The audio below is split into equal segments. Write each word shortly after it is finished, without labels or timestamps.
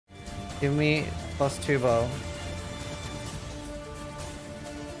Give me +2 bow.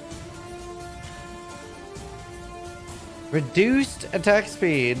 Reduced attack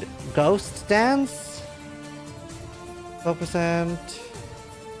speed. Ghost dance? 12%.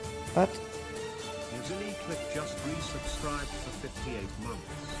 What? Usually click just resubscribe for 58 months.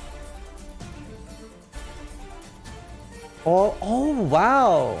 Oh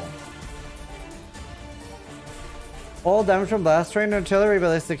wow. All damage from blast rain, artillery,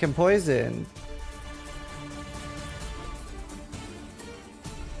 ballistic, and poison.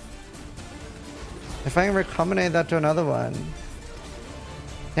 If I can recombinate that to another one.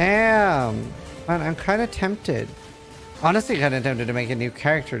 Damn. Man, I'm kind of tempted. Honestly, kind of tempted to make a new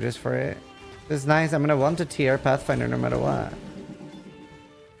character just for it. This is nice. I'm going to want a TR Pathfinder no matter what.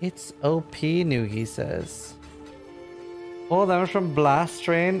 It's OP, Noogie says. All damage from blast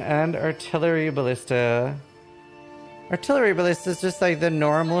rain and artillery ballista. Artillery ballista is just like the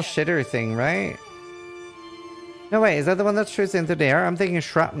normal shitter thing, right? No, wait. Is that the one that shoots into the air? I'm thinking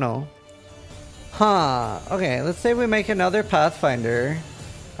shrapnel. Huh. Okay, let's say we make another Pathfinder.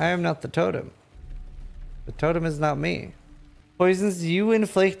 I am not the totem. The totem is not me. Poisons you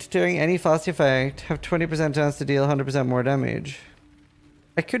inflict during any fast effect have 20% chance to deal 100% more damage.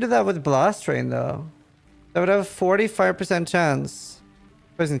 I could do that with blast rain though. That would have a 45% chance.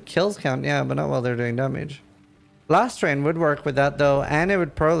 Poison kills count, yeah, but not while they're doing damage. Blast rain would work with that though, and it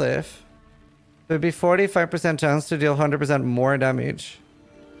would prolif. It would be 45% chance to deal 100% more damage.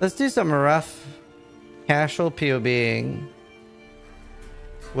 Let's do some rough, casual POBing.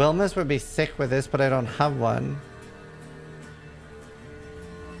 Wilmus would be sick with this, but I don't have one.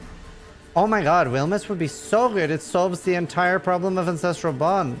 Oh my god, Wilmus would be so good. It solves the entire problem of Ancestral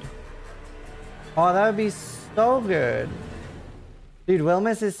Bond. Oh, that would be so good. Dude,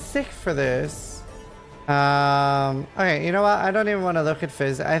 Wilmus is sick for this. Okay, you know what? I don't even want to look at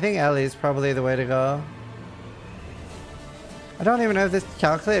Fizz. I think Ellie is probably the way to go. I don't even know if this is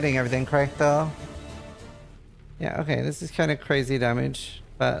calculating everything correct though. Yeah, okay, this is kind of crazy damage,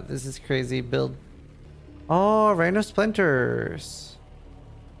 but this is crazy build. Oh, Rain of Splinters.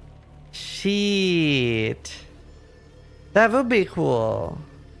 Shit. That would be cool.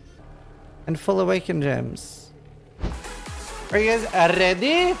 And full awakened gems. Are you guys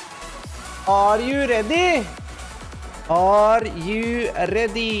ready? Are you ready? Are you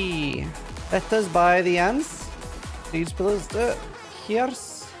ready? Let us buy the ants. These pillows.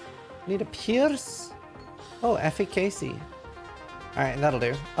 Pierce. Need a pierce. Oh, efficacy. Alright, that'll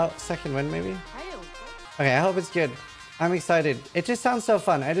do. Oh, second win maybe? Okay, I hope it's good. I'm excited. It just sounds so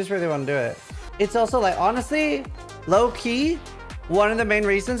fun. I just really want to do it. It's also like, honestly, low-key, one of the main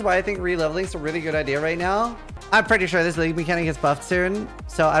reasons why I think re-leveling is a really good idea right now. I'm pretty sure this league mechanic gets buffed soon,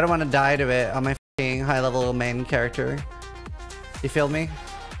 so I don't want to die to it on my f***ing high-level main character. You feel me?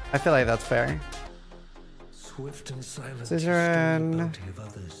 I feel like that's fair. Swift and silent Zizaran.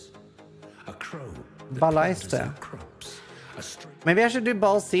 Ballista. Maybe I should do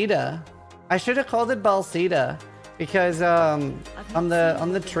Balsita. I should have called it Balsita because on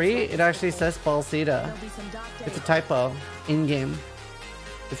the tree it actually says Balsita. It's a typo in game.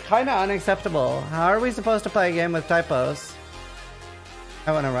 It's kind of unacceptable. How are we supposed to play a game with typos?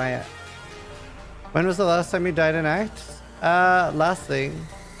 I want to riot. When was the last time you died in Act? Last thing.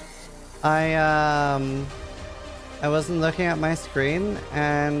 I wasn't looking at my screen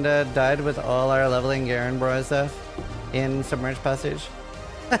and died with all our leveling Garen bro stuff in Submerged Passage.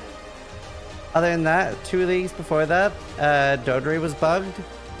 Other than that, 2 leagues before that, Dodri was bugged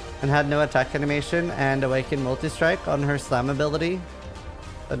and had no attack animation and awakened multi-strike on her slam ability.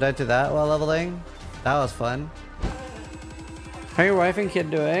 I died to that while leveling. That was fun. How are your wife and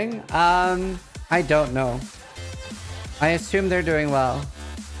kid doing? I don't know. I assume they're doing well.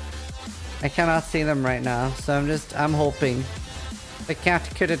 I cannot see them right now, so I'm hoping. The cat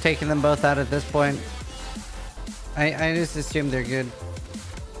could have taken them both out at this point. I just assume they're good.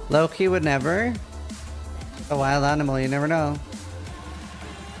 Loki would never. A wild animal, you never know.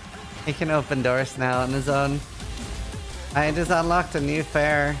 He can open doors now on his own. I just unlocked a new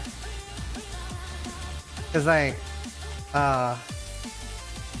fare. Cause like,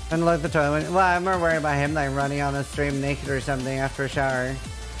 unlock the toilet. Well, I'm more worried about him like running on the stream naked or something after a shower.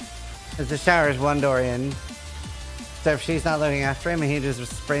 Cause the shower is one door in. So if she's not looking after him and he just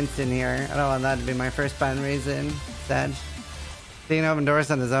sprints in here, I don't want that to be my first ban reason. Sad. He can open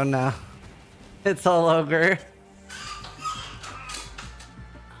doors on his own now. It's all ogre.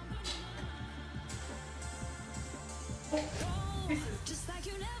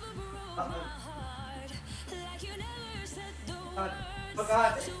 Oh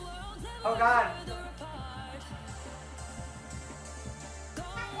god. Oh god.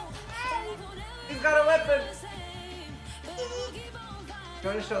 got a weapon! You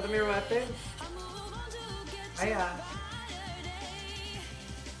want to show them your weapon? Hiya.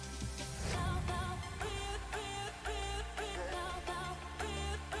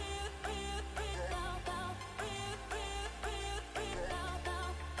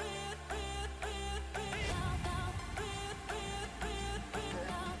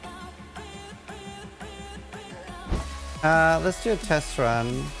 Let's do a test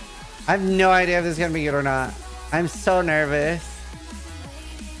run. I have no idea if this is gonna be good or not. I'm so nervous.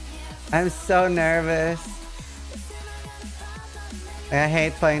 I'm so nervous. I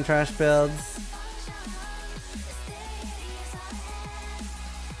hate playing trash builds.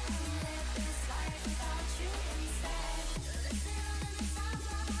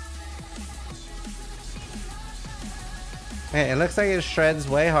 Okay, it looks like it shreds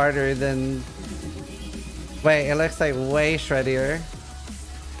way harder than... Wait, it looks like way shreddier.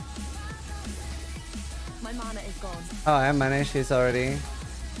 My mana is gone. Oh, I have mana issues already.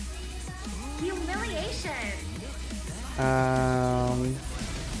 Humiliation.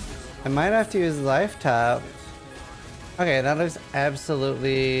 I might have to use life tap. Okay, that looks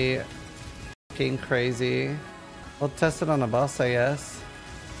absolutely fucking crazy. We'll test it on the boss, I guess.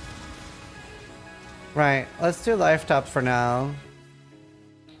 Right, let's do life tap for now.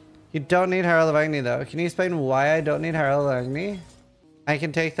 You don't need Herald of Agni though. Can you explain why I don't need Herald of Agni? I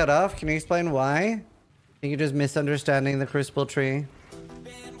can take that off. Can you explain why? I think you're just misunderstanding the Crucible tree.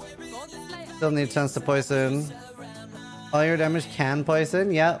 Still need chance to poison. All your damage can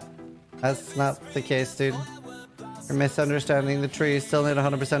poison? Yep. That's not the case, dude. You're misunderstanding the tree. Still need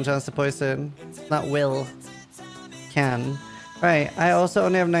 100% chance to poison. Not will. Can. Right, I also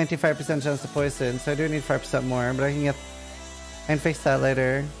only have 95% chance to poison, so I do need 5% more, but I can fix that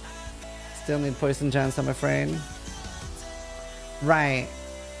later. Still need poison chance, I'm afraid. Right.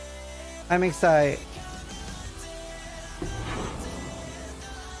 I'm excited.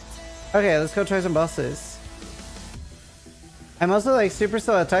 Okay, let's go try some bosses. I'm also like super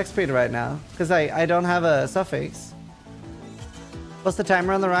slow attack speed right now, because I don't have a suffix. What's the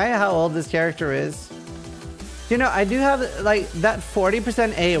timer on the right? How old this character is? You know, I do have like that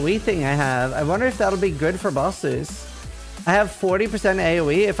 40% AoE thing I have. I wonder if that'll be good for bosses. I have 40%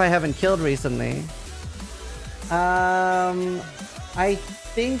 AoE if I haven't killed recently. I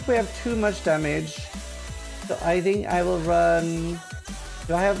think we have too much damage. So I think I will run...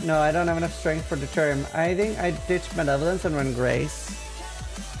 Do I have... No, I don't have enough strength for Determ. I think I ditch Malevolence and run Grace.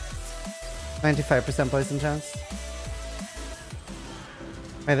 95% poison chance.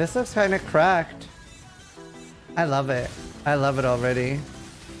 Wait, this looks kind of cracked. I love it. I love it already.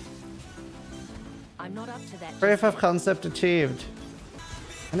 I'm not up to that. Proof of concept achieved.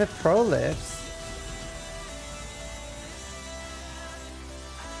 And it prolifts.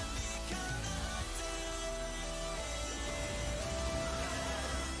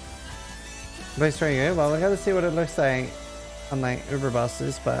 Voice very good. Well, we gotta see what it looks like on like Uber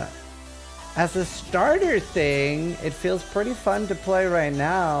bosses, but as a starter thing, it feels pretty fun to play right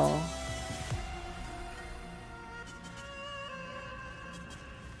now.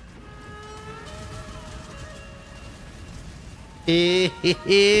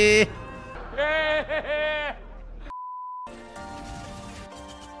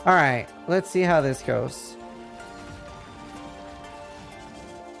 Alright, let's see how this goes.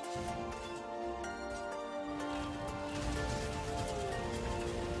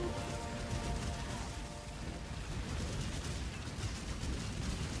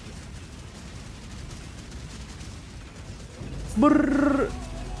 Brrr,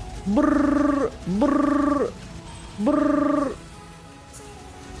 brrr, brrr, brrr,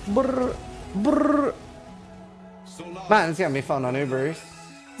 brrr, brrr. Man, it's gonna be fun on Ubers.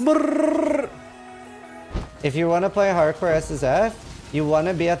 Brrr. If you want to play hardcore SSF, you want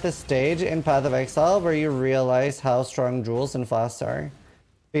to be at the stage in Path of Exile where you realize how strong jewels and flasks are.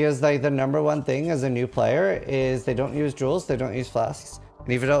 Because like the number one thing as a new player is they don't use jewels, they don't use flasks.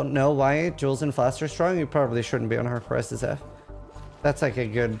 And if you don't know why jewels and flasks are strong, you probably shouldn't be on hardcore SSF. That's like a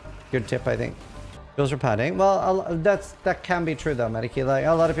good tip, I think. Jewels are padding. Well, that can be true though, Mediki. Like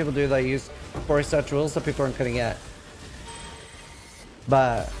a lot of people do like use 4-star jewels that people aren't gonna get.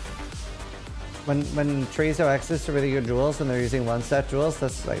 But when trees have access to really good jewels and they're using 1-stat jewels,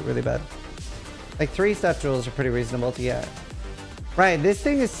 that's like really bad. Like 3-stat jewels are pretty reasonable to get. Right, this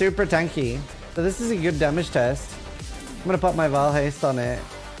thing is super tanky. So this is a good damage test. I'm gonna pop my Val Haste on it.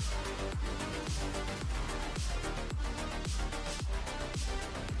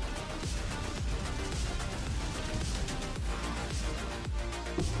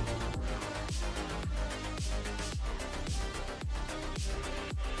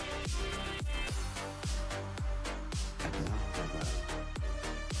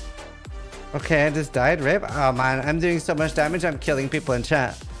 Okay, I just died. Rip. Oh man, I'm doing so much damage. I'm killing people in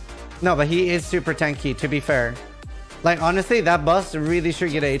chat. No, but he is super tanky, to be fair. Like, honestly, that boss really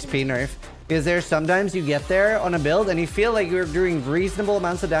should get a HP nerf. Because there's sometimes you get there on a build and you feel like you're doing reasonable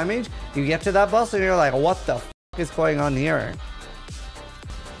amounts of damage. You get to that boss and you're like, what the f is going on here?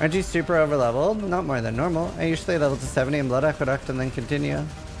 Aren't you super over leveled? Not more than normal. I usually level to 70 in Blood Aqueduct and then continue.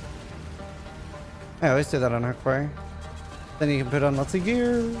 I always do that on hardcore. Then you can put on lots of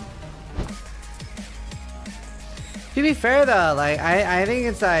gear. To be fair though, like I think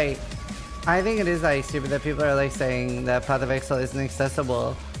it's like I think it is like stupid that people are like saying that Path of Exile isn't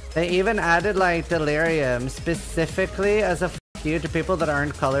accessible. They even added like Delirium specifically as a f you to people that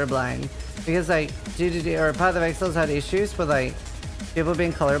aren't colorblind. Because like or Path of Exile's had issues with like people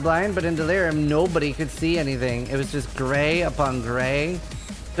being colorblind, but in Delirium nobody could see anything. It was just gray upon gray.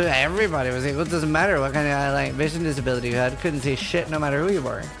 So everybody was like, well, it doesn't matter what kind of like vision disability you had, couldn't see shit no matter who you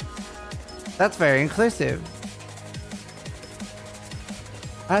were. That's very inclusive.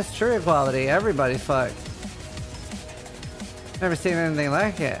 That's true equality. Everybody's fucked. Never seen anything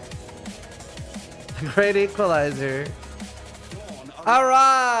like it. The great equalizer.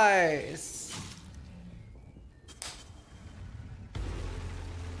 Arise!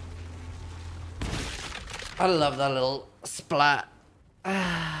 I love that little splat.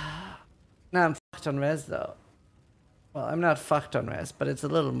 Now I'm fucked on res though. Well, I'm not fucked on res, but it's a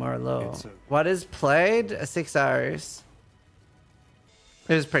little more low. What is played? 6 hours.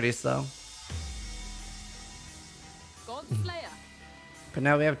 It was pretty slow. But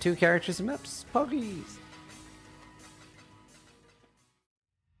now we have 2 characters and maps. Poggies.